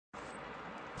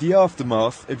The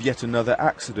aftermath of yet another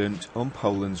accident on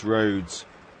Poland's roads.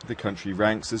 The country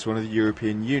ranks as one of the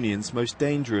European Union's most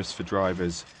dangerous for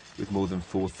drivers, with more than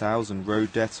 4,000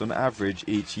 road deaths on average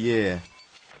each year.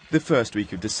 The first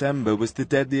week of December was the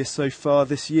deadliest so far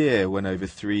this year, when over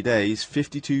 3 days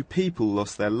 52 people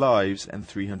lost their lives and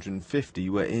 350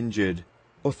 were injured.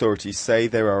 Authorities say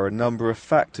there are a number of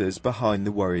factors behind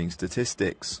the worrying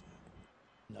statistics.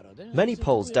 Many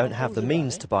Poles don't have the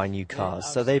means to buy new cars,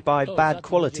 so they buy bad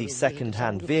quality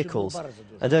second-hand vehicles.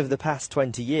 And over the past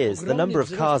 20 years, the number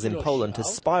of cars in Poland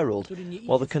has spiralled,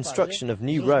 while the construction of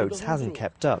new roads hasn't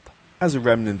kept up. As a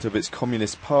remnant of its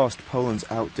communist past, Poland's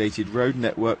outdated road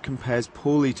network compares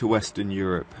poorly to Western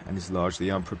Europe and is largely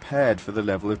unprepared for the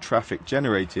level of traffic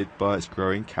generated by its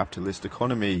growing capitalist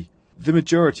economy. The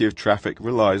majority of traffic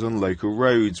relies on local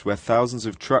roads where thousands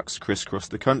of trucks crisscross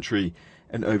the country,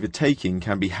 and overtaking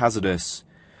can be hazardous.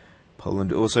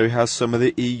 Poland also has some of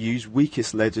the EU's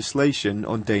weakest legislation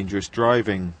on dangerous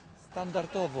driving.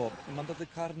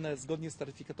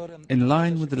 In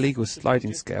line with the legal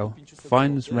sliding scale,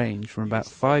 fines range from about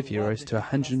 €5 to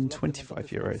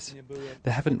 €125.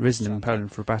 They haven't risen in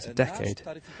Poland for about a decade.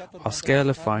 Our scale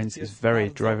of fines is very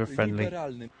driver-friendly.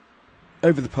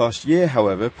 Over the past year,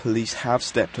 however, police have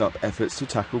stepped up efforts to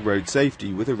tackle road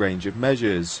safety with a range of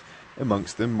measures.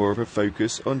 Amongst them, more of a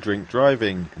focus on drink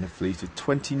driving and a fleet of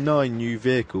 29 new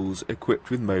vehicles equipped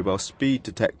with mobile speed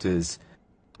detectors.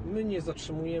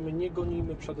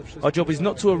 Our job is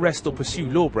not to arrest or pursue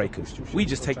lawbreakers, we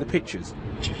just take the pictures.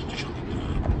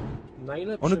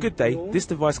 On a good day, this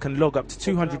device can log up to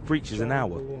 200 breaches an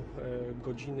hour.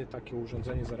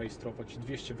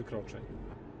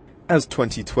 As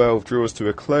 2012 draws to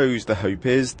a close, the hope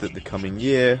is that the coming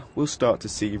year will start to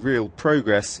see real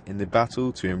progress in the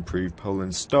battle to improve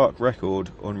Poland's stark record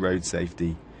on road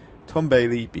safety. Tom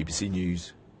Bailey, BBC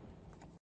News.